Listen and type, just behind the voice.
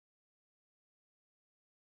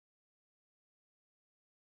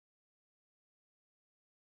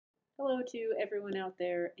Hello to everyone out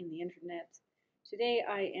there in the internet. Today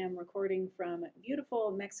I am recording from beautiful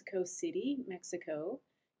Mexico City, Mexico,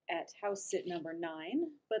 at house sit number 9,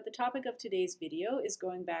 but the topic of today's video is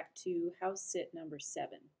going back to house sit number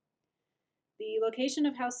 7. The location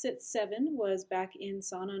of house sit 7 was back in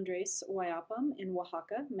San Andrés Huayapam in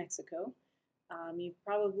Oaxaca, Mexico. You've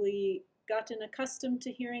probably gotten accustomed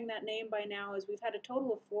to hearing that name by now, as we've had a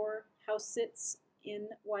total of 4 house sits in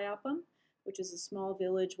Huayapam, which is a small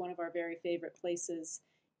village, one of our very favorite places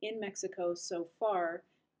in Mexico so far.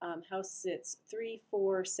 House sits 3,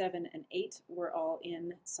 4, 7, and 8 were all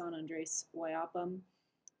in San Andrés Huayapam.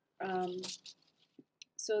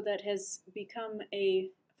 So that has become a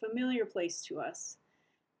familiar place to us.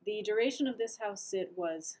 The duration of this house sit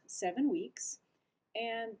was 7 weeks,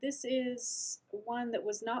 and this is one that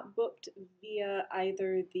was not booked via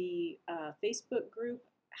either the Facebook group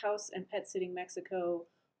House and Pet Sitting Mexico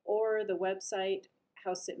or the website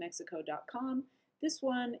housesitmexico.com. This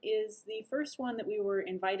one is the first one that we were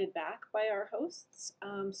invited back by our hosts.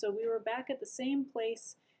 So we were back at the same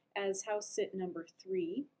place as house sit number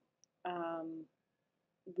 3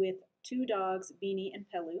 with 2 dogs, Beanie and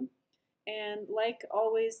Pelu. And like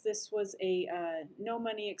always, this was a no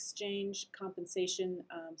money exchange compensation,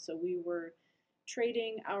 so we were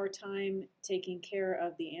trading our time taking care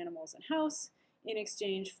of the animals in house in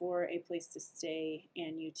exchange for a place to stay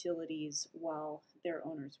and utilities while their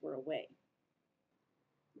owners were away.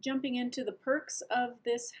 Jumping into the perks of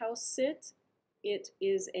this house sit, it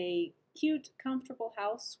is a cute, comfortable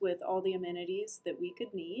house with all the amenities that we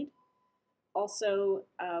could need. Also,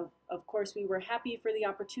 of course, we were happy for the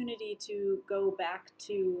opportunity to go back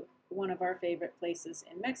to one of our favorite places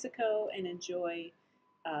in Mexico and enjoy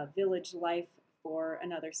village life for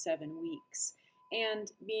another 7 weeks.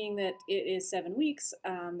 And being that it is 7 weeks,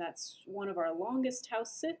 that's one of our longest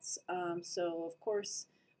house sits. So, of course,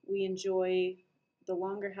 we enjoy the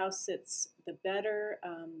longer house sits, the better,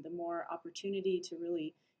 the more opportunity to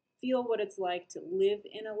really feel what it's like to live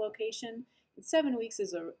in a location. 7 weeks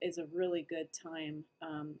is a really good time,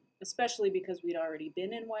 especially because we'd already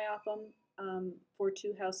been in Huayapam for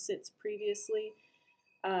 2 house sits previously.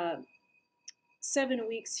 7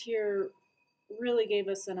 weeks here really gave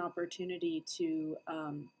us an opportunity to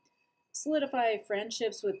solidify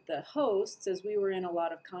friendships with the hosts, as we were in a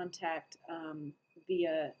lot of contact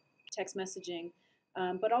via text messaging,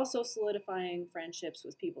 but also solidifying friendships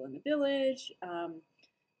with people in the village.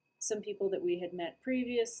 Some people that we had met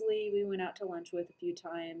previously, we went out to lunch with a few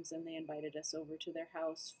times, and they invited us over to their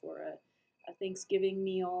house for a Thanksgiving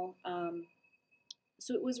meal.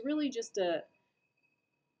 So it was really just a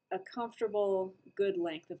comfortable, good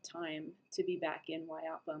length of time to be back in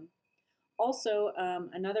Huayapam. Also,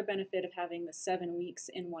 another benefit of having the 7 weeks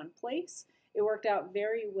in one place, it worked out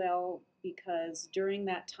very well because during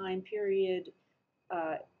that time period,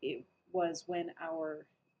 it was when our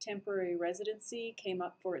temporary residency came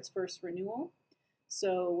up for its first renewal.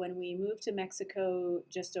 So when we moved to Mexico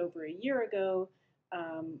just over a year ago,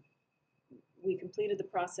 we completed the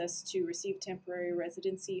process to receive temporary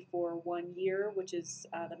residency for 1 year, which is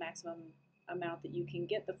the maximum amount that you can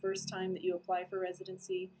get the first time that you apply for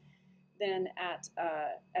residency. Then at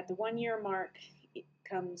the 1 year mark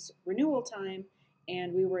comes renewal time,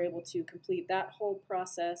 and we were able to complete that whole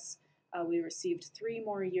process. We received 3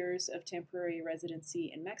 more years of temporary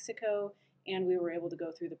residency in Mexico, and we were able to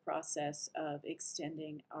go through the process of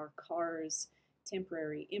extending our car's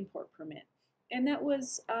temporary import permit. And that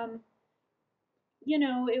was,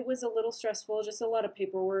 it was a little stressful, just a lot of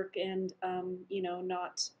paperwork, and,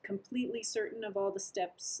 not completely certain of all the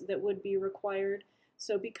steps that would be required.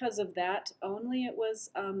 So because of that only, it was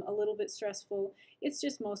a little bit stressful. It's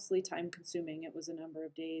just mostly time consuming. It was a number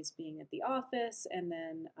of days being at the office, and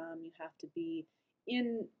then you have to be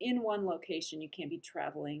in one location. You can't be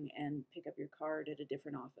traveling and pick up your card at a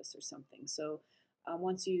different office or something. So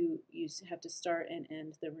once you have to start and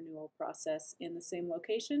end the renewal process in the same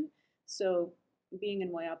location. So being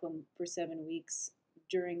in Huayapam for 7 weeks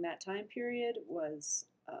during that time period was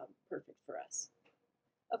perfect for us.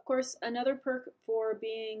 Of course, another perk for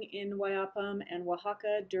being in Huayapam and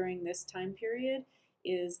Oaxaca during this time period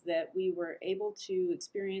is that we were able to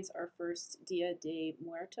experience our first Dia de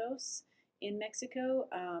Muertos in Mexico,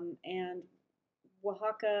 and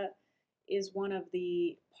Oaxaca is one of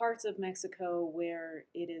the parts of Mexico where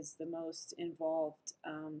it is the most involved.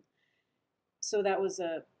 So that was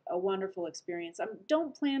a wonderful experience. I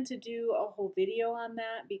don't plan to do a whole video on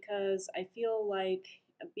that because I feel like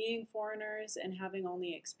being foreigners and having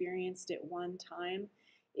only experienced it one time,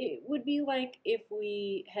 it would be like if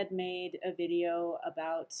we had made a video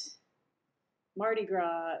about Mardi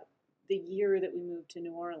Gras the year that we moved to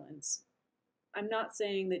New Orleans. I'm not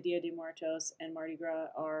saying that Dia de Muertos and Mardi Gras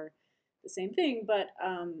are the same thing, but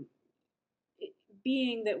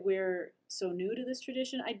being that we're so new to this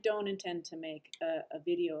tradition, I don't intend to make a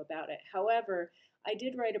video about it. However, I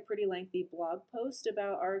did write a pretty lengthy blog post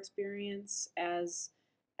about our experience as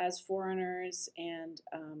foreigners and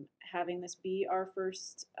having this be our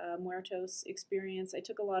first Muertos experience. I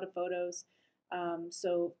took a lot of photos,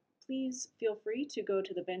 so please feel free to go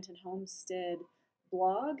to the Benton Homestead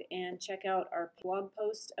blog and check out our blog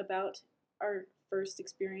post about our first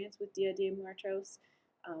experience with Dia de Muertos.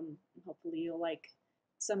 Hopefully you'll like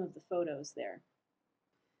some of the photos there.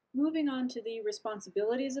 Moving on to the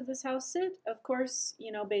responsibilities of this house sit, of course,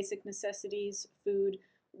 basic necessities, food,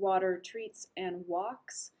 water, treats, and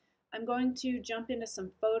walks. I'm going to jump into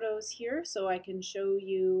some photos here so I can show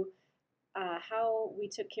you how we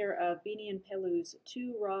took care of Beanie and Pelu's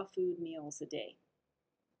 2 raw food meals a day.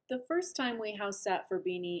 The first time we house sat for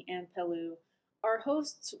Beanie and Pelu, our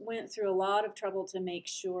hosts went through a lot of trouble to make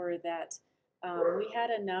sure that we had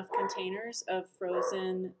enough containers of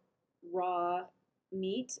frozen raw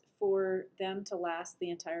meat for them to last the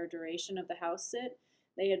entire duration of the house sit.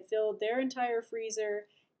 They had filled their entire freezer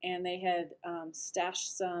and they had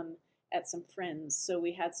stashed some at some friends. So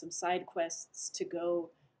we had some side quests to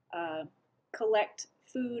go collect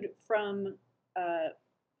food from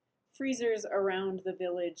freezers around the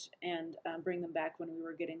village and bring them back when we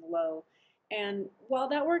were getting low. And while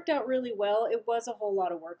that worked out really well, it was a whole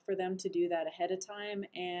lot of work for them to do that ahead of time.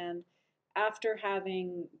 And after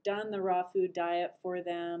having done the raw food diet for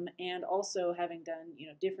them and also having done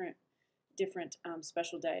different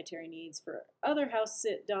special dietary needs for other house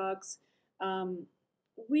sit dogs,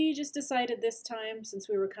 we just decided this time, since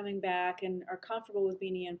we were coming back and are comfortable with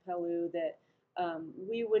Beanie and Pelu, that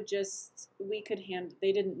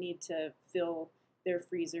they didn't need to fill their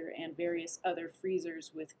freezer and various other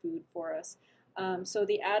freezers with food for us. So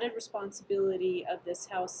the added responsibility of this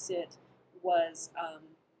house sit was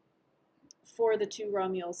for the 2 raw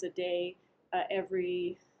meals a day.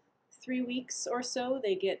 Every 3 weeks or so,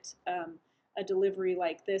 they get a delivery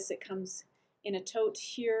like this. It comes in a tote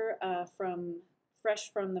here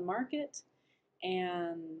fresh from the market,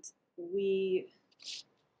 and we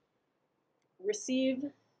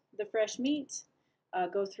receive the fresh meat,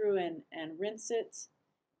 go through and rinse it,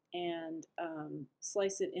 and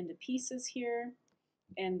slice it into pieces here,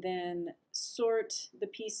 and then sort the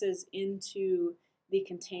pieces into the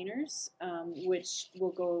containers, which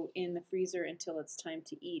will go in the freezer until it's time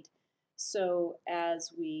to eat. So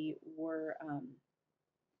as we were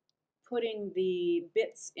putting the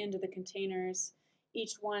bits into the containers,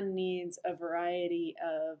 each one needs a variety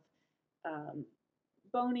of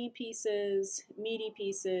bony pieces, meaty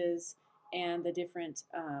pieces, and the different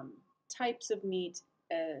types of meat.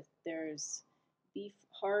 There's beef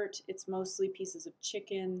heart, it's mostly pieces of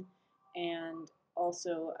chicken, and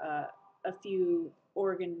also a few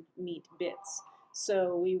organ meat bits.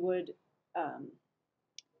 So we would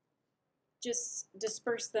just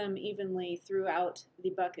disperse them evenly throughout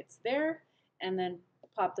the buckets there, and then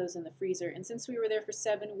pop those in the freezer. And since we were there for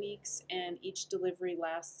 7 weeks and each delivery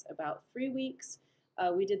lasts about 3 weeks,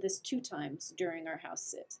 we did this 2 times during our house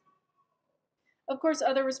sit. Of course,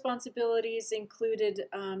 other responsibilities included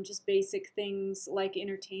just basic things like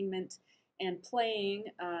entertainment and playing,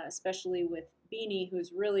 especially with Beanie,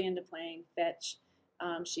 who's really into playing fetch.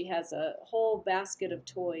 She has a whole basket of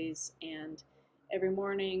toys, and every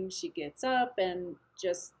morning she gets up and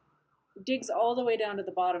just digs all the way down to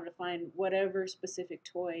the bottom to find whatever specific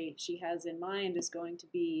toy she has in mind is going to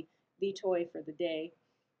be the toy for the day.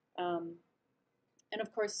 And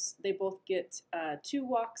of course, they both get 2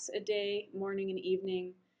 walks a day, morning and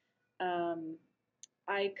evening.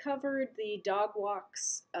 I covered the dog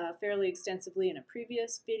walks fairly extensively in a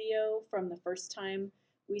previous video from the first time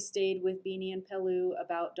we stayed with Beanie and Pelu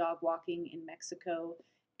about dog walking in Mexico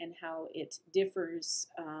and how it differs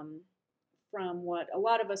from what a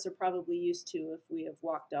lot of us are probably used to if we have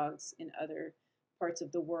walked dogs in other parts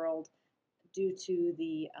of the world, due to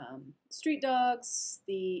the street dogs,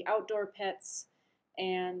 the outdoor pets,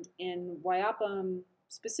 and in Huayapam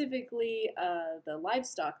specifically, the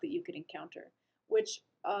livestock that you could encounter, which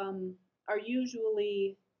are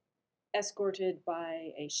usually escorted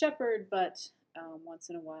by a shepherd, but once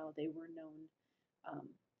in a while they were known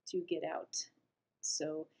to get out.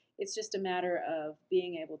 So it's just a matter of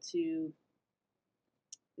being able to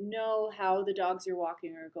know how the dogs you're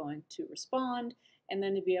walking are going to respond, and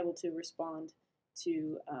then to be able to respond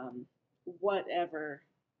to whatever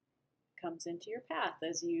comes into your path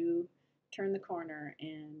as you turn the corner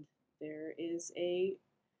and there is a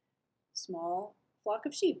small flock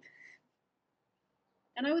of sheep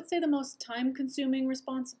And I would say the most time consuming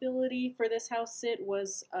responsibility for this house sit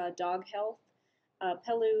was dog health.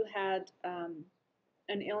 Pelu had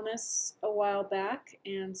an illness a while back,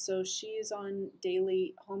 and so she's on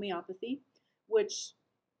daily homeopathy, which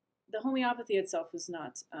the homeopathy itself was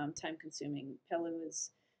not time consuming. Pelu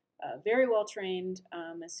is very well trained.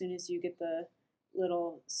 As soon as you get the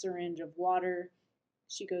little syringe of water,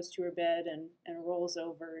 she goes to her bed and rolls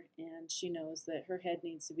over, and she knows that her head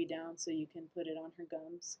needs to be down so you can put it on her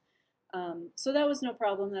gums. So that was no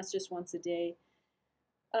problem. That's just once a day.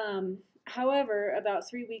 However, about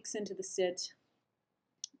 3 weeks into the sit,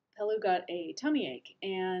 Pelu got a tummy ache,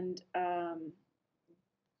 and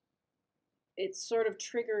it sort of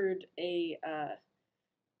triggered a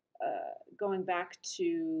going back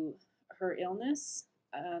to her illness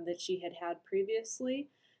that she had had previously.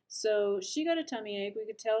 So she got a tummy ache. We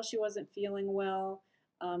could tell she wasn't feeling well.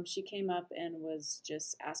 She came up and was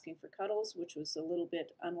just asking for cuddles, which was a little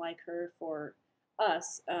bit unlike her for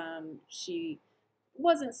us. She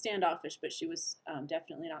wasn't standoffish, but she was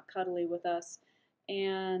definitely not cuddly with us.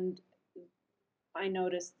 And I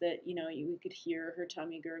noticed that, we could hear her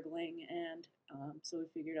tummy gurgling, and so we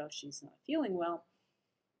figured out she's not feeling well.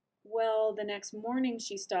 Well, the next morning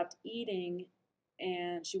she stopped eating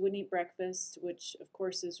and she wouldn't eat breakfast, which of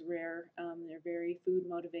course is rare. They're very food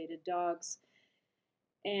motivated dogs.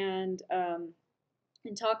 And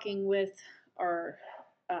in talking with our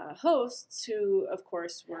hosts, who of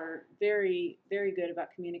course were very, very good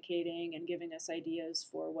about communicating and giving us ideas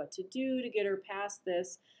for what to do to get her past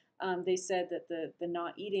this, they said that the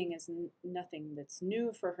not eating is nothing that's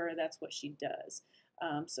new for her. That's what she does.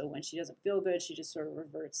 So when she doesn't feel good, she just sort of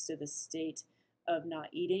reverts to the state of not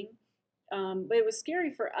eating. But it was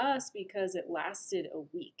scary for us because it lasted a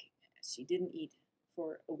week. She didn't eat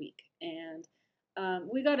for a week. And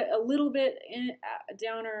we got a little bit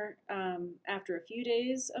downer after a few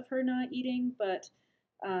days of her not eating, but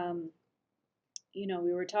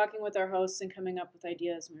we were talking with our hosts and coming up with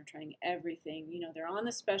ideas, and we were trying everything. They're on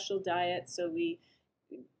the special diet, so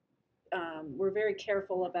we're very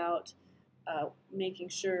careful about making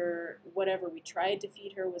sure whatever we tried to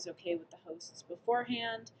feed her was okay with the hosts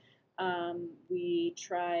beforehand. We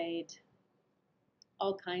tried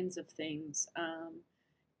all kinds of things.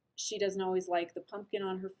 She doesn't always like the pumpkin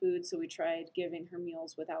on her food, so we tried giving her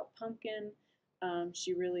meals without pumpkin.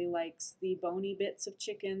 She really likes the bony bits of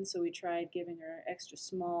chicken, so we tried giving her extra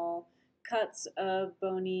small cuts of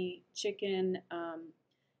bony chicken.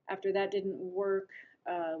 After that didn't work,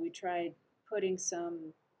 we tried putting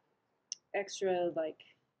some extra, like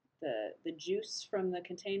the juice from the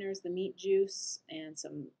containers, the meat juice, and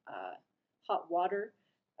some hot water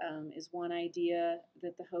is one idea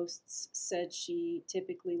that the hosts said she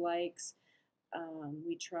typically likes.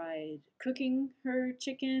 We tried cooking her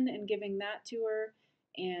chicken and giving that to her,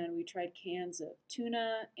 and we tried cans of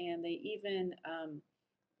tuna, and they even,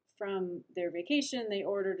 from their vacation, they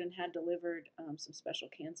ordered and had delivered some special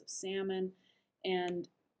cans of salmon. And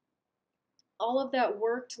all of that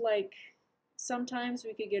worked. Like, sometimes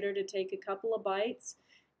we could get her to take a couple of bites,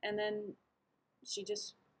 and then she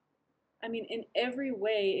just, in every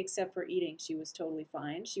way except for eating, she was totally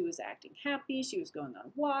fine. She was acting happy. She was going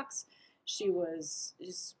on walks. She was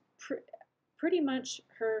just pretty much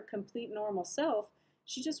her complete normal self.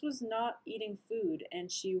 She just was not eating food,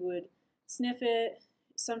 and she would sniff it.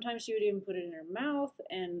 Sometimes she would even put it in her mouth,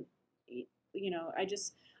 and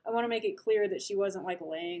I want to make it clear that she wasn't like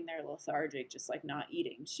laying there lethargic, just like not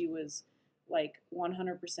eating. She was like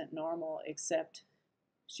 100% normal, except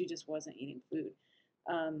she just wasn't eating food.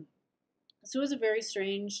 So it was a very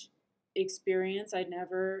strange experience. I'd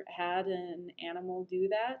never had an animal do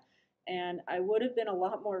that. And I would have been a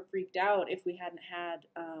lot more freaked out if we hadn't had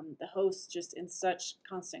the host just in such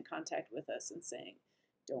constant contact with us and saying,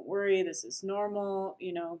 don't worry, this is normal.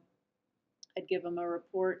 I'd give them a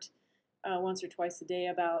report once or twice a day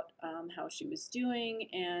about how she was doing,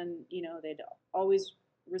 and they'd always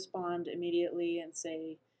respond immediately and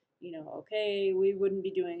say, okay, we wouldn't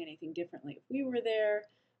be doing anything differently if we were there.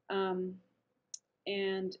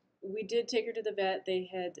 And we did take her to the vet. They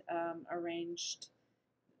had arranged,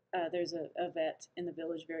 there's a vet in the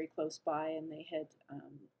village very close by, and they had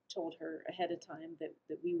told her ahead of time that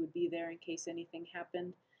we would be there in case anything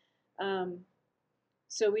happened.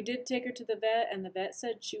 So we did take her to the vet, and the vet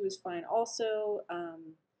said she was fine also.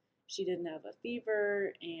 She didn't have a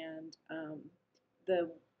fever, and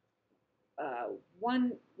the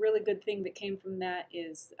one really good thing that came from that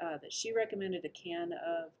is that she recommended a can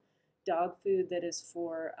of dog food that is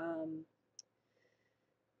for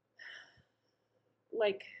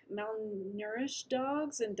like malnourished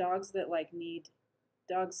dogs and dogs that like need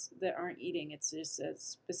dogs that aren't eating. It's just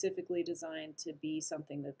specifically designed to be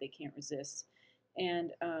something that they can't resist.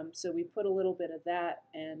 And so we put a little bit of that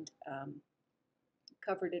and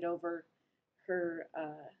covered it over her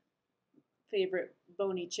favorite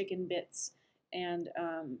bony chicken bits, and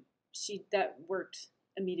that worked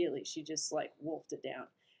immediately. She just like wolfed it down.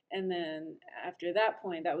 And then after that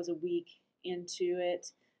point, that was a week into it.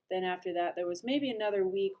 Then after that, there was maybe another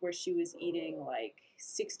week where she was eating like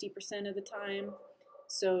 60% of the time.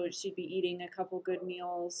 So she'd be eating a couple good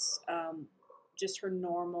meals, just her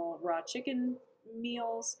normal raw chicken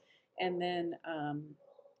meals, and then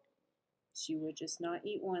she would just not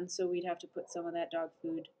eat one. So we'd have to put some of that dog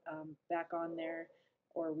food back on there,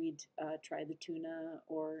 or we'd try the tuna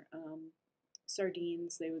or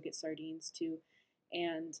sardines. They would get sardines too.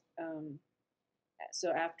 And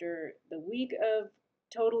so after the week of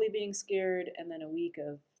totally being scared and then a week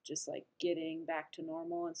of just like getting back to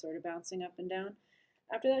normal and sort of bouncing up and down,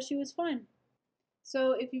 after that she was fine.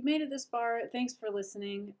 So if you've made it this far, thanks for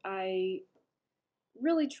listening. I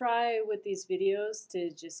really try with these videos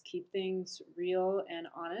to just keep things real and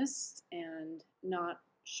honest and not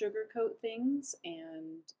sugarcoat things,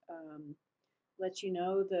 and let you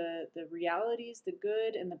know the realities, the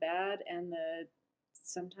good and the bad and the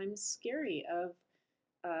sometimes scary of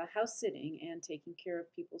house sitting and taking care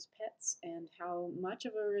of people's pets, and how much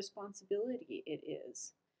of a responsibility it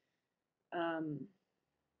is.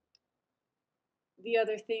 The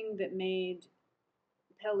other thing that made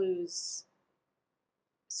Pelu's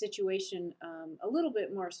situation a little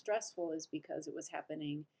bit more stressful is because it was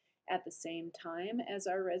happening at the same time as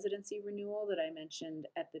our residency renewal that I mentioned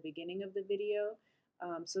at the beginning of the video.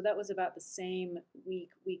 So that was about the same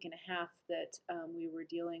week and a half that we were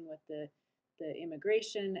dealing with the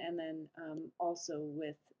immigration, and then also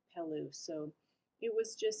with Pelu. So it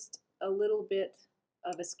was just a little bit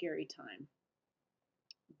of a scary time.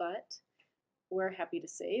 But we're happy to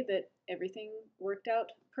say that everything worked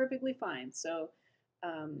out perfectly fine. So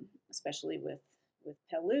especially with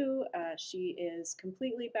Pelu, she is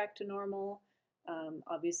completely back to normal.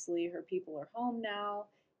 Obviously, her people are home now,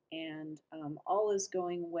 and all is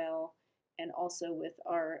going well. And also with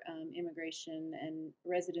our immigration and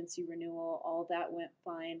residency renewal, all that went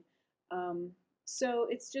fine. So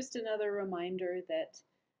it's just another reminder that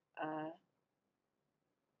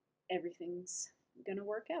everything's going to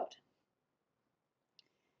work out.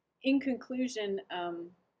 In conclusion,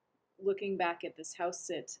 looking back at this house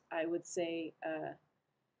sit, I would say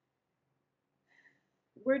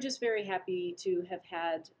we're just very happy to have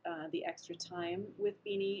had the extra time with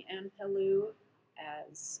Beanie and Pelu,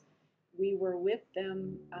 as we were with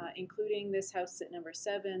them, including this house sit number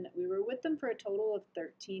 7. We were with them for a total of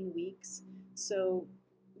 13 weeks. So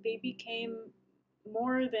they became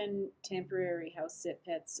more than temporary house sit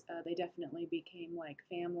pets. They definitely became like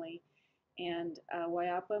family. And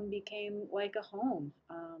Huayapam became like a home.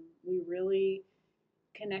 We really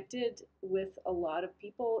connected with a lot of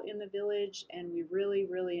people in the village, and we really,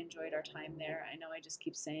 really enjoyed our time there. I know I just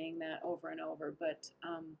keep saying that over and over, but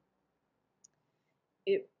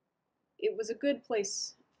it was a good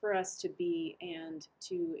place for us to be and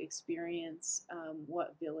to experience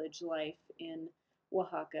what village life in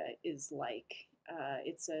Oaxaca is like.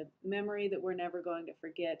 It's a memory that we're never going to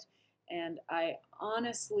forget, and I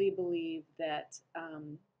honestly believe that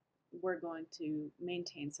we're going to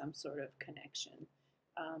maintain some sort of connection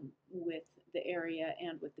with the area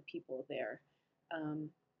and with the people there.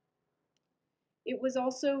 It was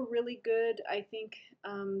also really good. I think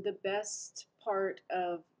the best part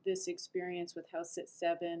of this experience with House Sit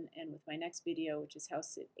 7 and with my next video, which is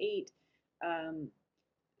House Sit 8,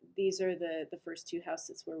 these are the first 2 house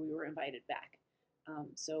sits where we were invited back.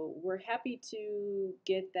 So we're happy to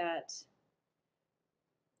get that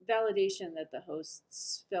validation that the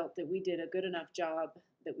hosts felt that we did a good enough job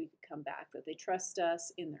that we could come back, that they trust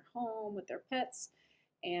us in their home with their pets,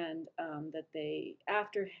 and that they,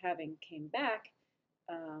 after having came back,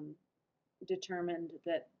 determined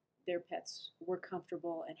that their pets were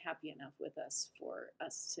comfortable and happy enough with us for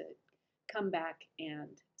us to come back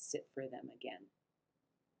and sit for them again.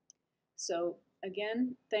 So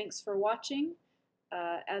again, thanks for watching.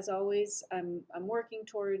 As always, I'm working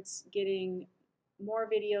towards getting more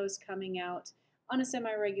videos coming out on a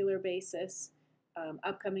semi-regular basis.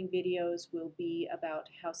 Upcoming videos will be about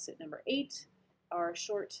house sit number 8, our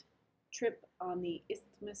short trip on the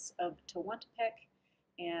Isthmus of Tehuantepec,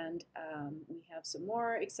 and we have some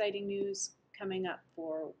more exciting news coming up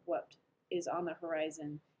for what is on the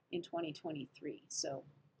horizon in 2023. So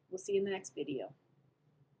we'll see you in the next video.